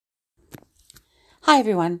Hi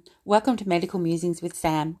everyone, welcome to Medical Musings with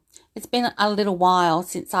Sam. It's been a little while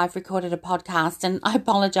since I've recorded a podcast and I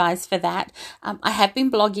apologise for that. I have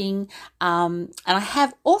been blogging and I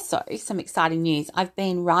have also some exciting news. I've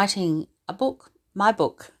been writing my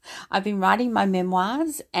book. I've been writing my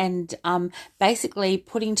memoirs and basically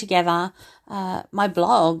putting together my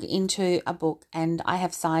blog into a book, and I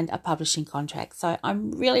have signed a publishing contract. So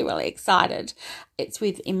I'm really, really excited. It's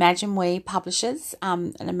with Imagine We Publishers,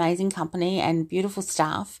 an amazing company and beautiful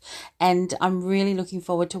staff, and I'm really looking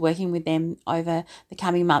forward to working with them over the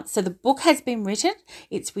coming months. So the book has been written,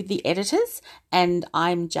 it's with the editors, and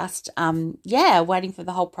I'm just, waiting for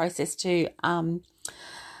the whole process to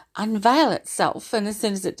unveil itself, and as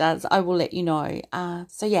soon as it does I will let you know.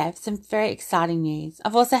 Some very exciting news.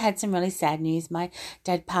 I've also had some really sad news. My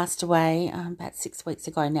dad passed away about 6 weeks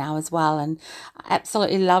ago now as well, and I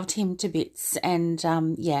absolutely loved him to bits. And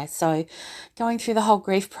so going through the whole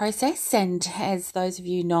grief process, and as those of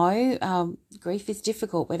you know, grief is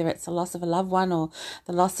difficult, whether it's the loss of a loved one or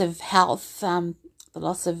the loss of health, the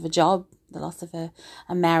loss of a job, the loss of a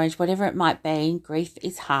marriage, whatever it might be. Grief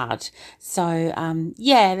is hard. So,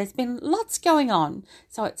 there's been lots going on.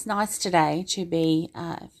 So it's nice today to be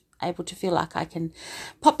able to feel like I can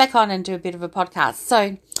pop back on and do a bit of a podcast.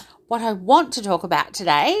 So what I want to talk about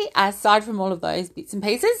today, aside from all of those bits and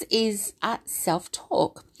pieces, is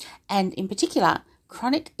self-talk, and in particular,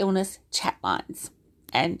 chronic illness chat lines.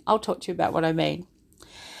 And I'll talk to you about what I mean.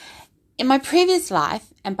 In my previous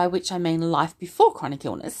life, and by which I mean life before chronic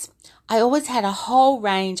illness, I always had a whole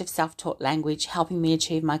range of self-taught language helping me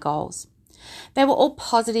achieve my goals. They were all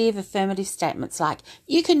positive, affirmative statements like,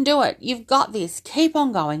 you can do it, you've got this, keep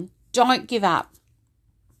on going, don't give up.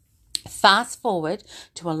 Fast forward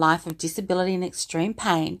to a life of disability and extreme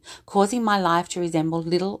pain, causing my life to resemble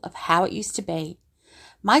little of how it used to be.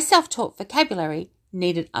 My self-taught vocabulary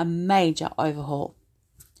needed a major overhaul.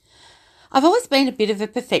 I've always been a bit of a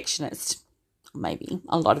perfectionist, maybe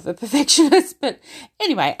a lot of a perfectionist, but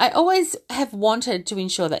anyway, I always have wanted to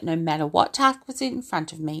ensure that no matter what task was in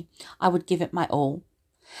front of me, I would give it my all.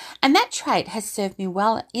 And that trait has served me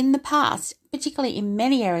well in the past, particularly in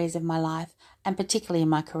many areas of my life, and particularly in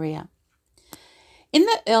my career. In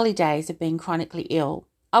the early days of being chronically ill,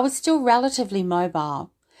 I was still relatively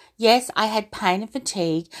mobile. Yes, I had pain and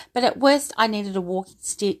fatigue, but at worst I needed a walking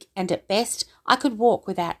stick, and at best I could walk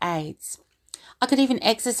without aids. I could even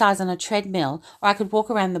exercise on a treadmill, or I could walk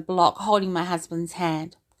around the block holding my husband's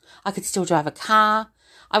hand. I could still drive a car.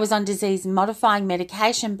 I was on disease-modifying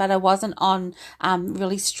medication, but I wasn't on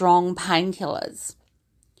really strong painkillers.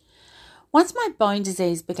 Once my bone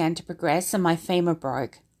disease began to progress and my femur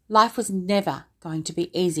broke, life was never going to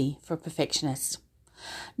be easy for a perfectionist.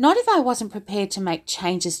 Not if I wasn't prepared to make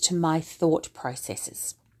changes to my thought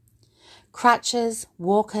processes. Crutches,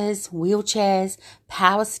 walkers, wheelchairs,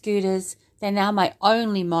 power scooters, they're now my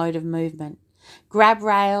only mode of movement. Grab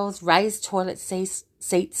rails, raised toilet seats,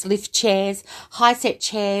 lift chairs, high-set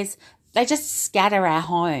chairs, they just scatter our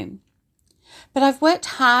home. But I've worked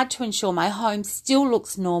hard to ensure my home still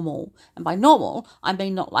looks normal. And by normal, I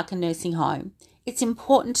mean not like a nursing home. It's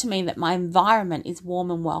important to me that my environment is warm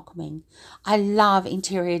and welcoming. I love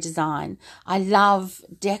interior design. I love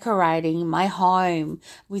decorating my home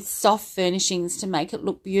with soft furnishings to make it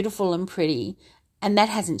look beautiful and pretty. And that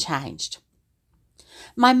hasn't changed.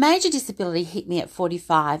 My major disability hit me at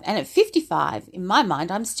 45, and at 55, in my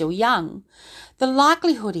mind, I'm still young. The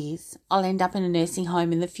likelihood is I'll end up in a nursing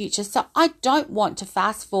home in the future, so I don't want to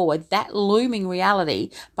fast forward that looming reality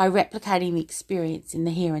by replicating the experience in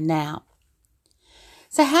the here and now.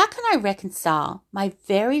 So how can I reconcile my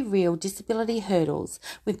very real disability hurdles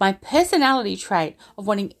with my personality trait of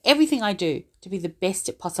wanting everything I do to be the best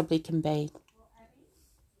it possibly can be?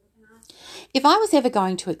 If I was ever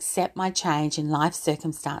going to accept my change in life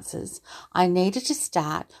circumstances, I needed to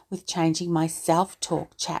start with changing my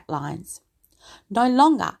self-talk chat lines. No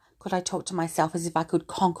longer could I talk to myself as if I could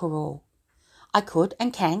conquer all. I could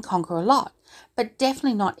and can conquer a lot, but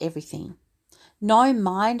definitely not everything. No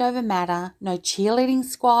mind over matter, no cheerleading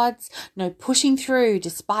squads, no pushing through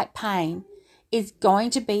despite pain is going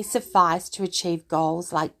to be suffice to achieve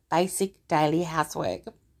goals like basic daily housework.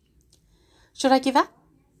 Should I give up?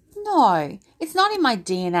 No, it's not in my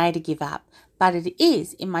DNA to give up, but it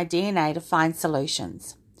is in my DNA to find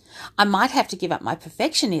solutions. I might have to give up my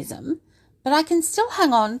perfectionism, but I can still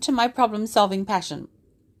hang on to my problem-solving passion.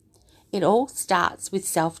 It all starts with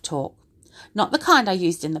self-talk, not the kind I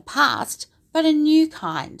used in the past, but a new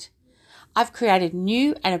kind. I've created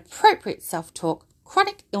new and appropriate self-talk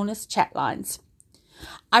chronic illness chat lines.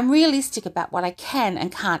 I'm realistic about what I can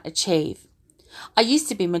and can't achieve. I used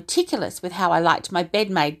to be meticulous with how I liked my bed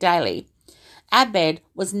made daily, Our bed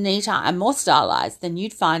was neater and more stylized than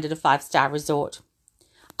you'd find at a 5-star resort.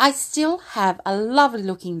 I still have a lovely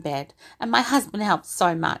looking bed, and my husband helps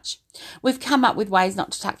so much. We've come up with ways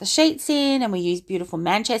not to tuck the sheets in, and we use beautiful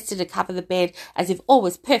Manchester to cover the bed as if all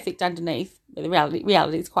was perfect underneath. The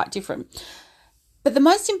reality is quite different. But the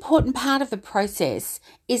most important part of the process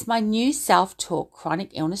is my new self-talk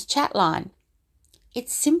chronic illness chat line.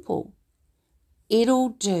 It's simple. It'll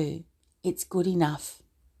do. It's good enough.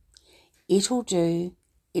 It'll do.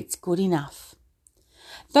 It's good enough.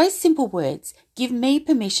 Those simple words give me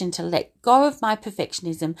permission to let go of my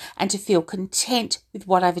perfectionism and to feel content with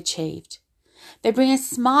what I've achieved. They bring a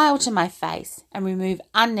smile to my face and remove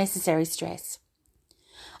unnecessary stress.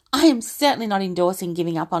 I am certainly not endorsing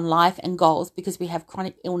giving up on life and goals because we have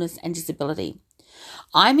chronic illness and disability.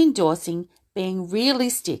 I'm endorsing being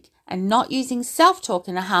realistic and not using self-talk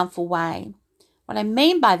in a harmful way. What I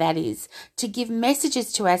mean by that is to give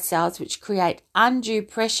messages to ourselves which create undue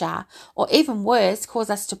pressure or even worse, cause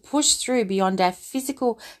us to push through beyond our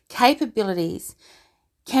physical capabilities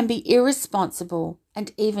can be irresponsible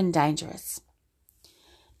and even dangerous.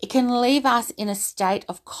 It can leave us in a state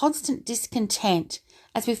of constant discontent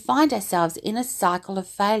as we find ourselves in a cycle of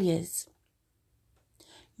failures.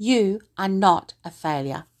 You are not a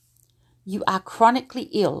failure. You are chronically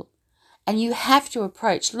ill, and you have to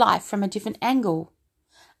approach life from a different angle,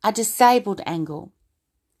 a disabled angle.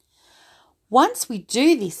 Once we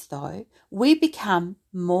do this, though, we become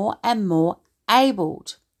more and more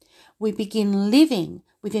abled. We begin living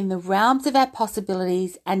within the realms of our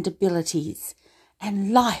possibilities and abilities,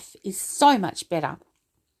 and life is so much better.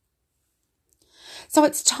 So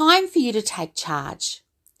it's time for you to take charge.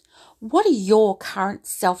 What are your current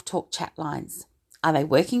self-talk chat lines? Are they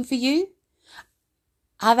working for you?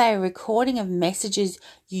 Are they a recording of messages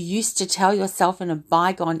you used to tell yourself in a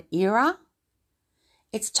bygone era?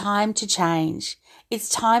 It's time to change. It's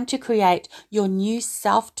time to create your new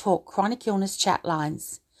self-talk chronic illness chat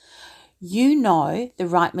lines. You know the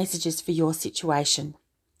right messages for your situation.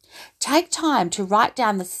 Take time to write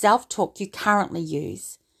down the self-talk you currently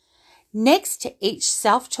use. Next to each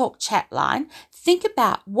self-talk chat line, think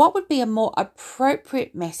about what would be a more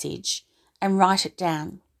appropriate message and write it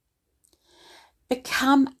down.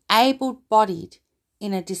 Become able-bodied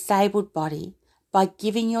in a disabled body by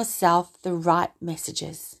giving yourself the right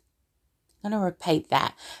messages. I'm going to repeat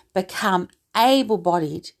that. Become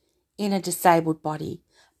able-bodied in a disabled body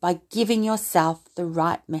by giving yourself the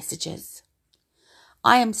right messages.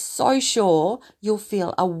 I am so sure you'll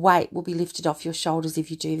feel a weight will be lifted off your shoulders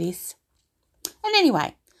if you do this. And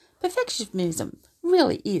anyway, perfectionism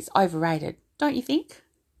really is overrated, don't you think?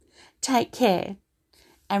 Take care.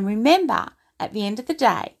 And remember, at the end of the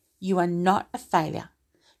day, you are not a failure.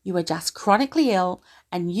 You are just chronically ill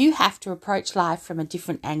and you have to approach life from a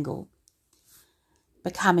different angle.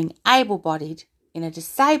 Becoming able-bodied in a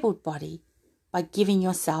disabled body by giving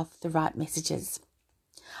yourself the right messages.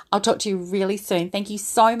 I'll talk to you really soon. Thank you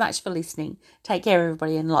so much for listening. Take care,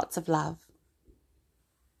 everybody, and lots of love.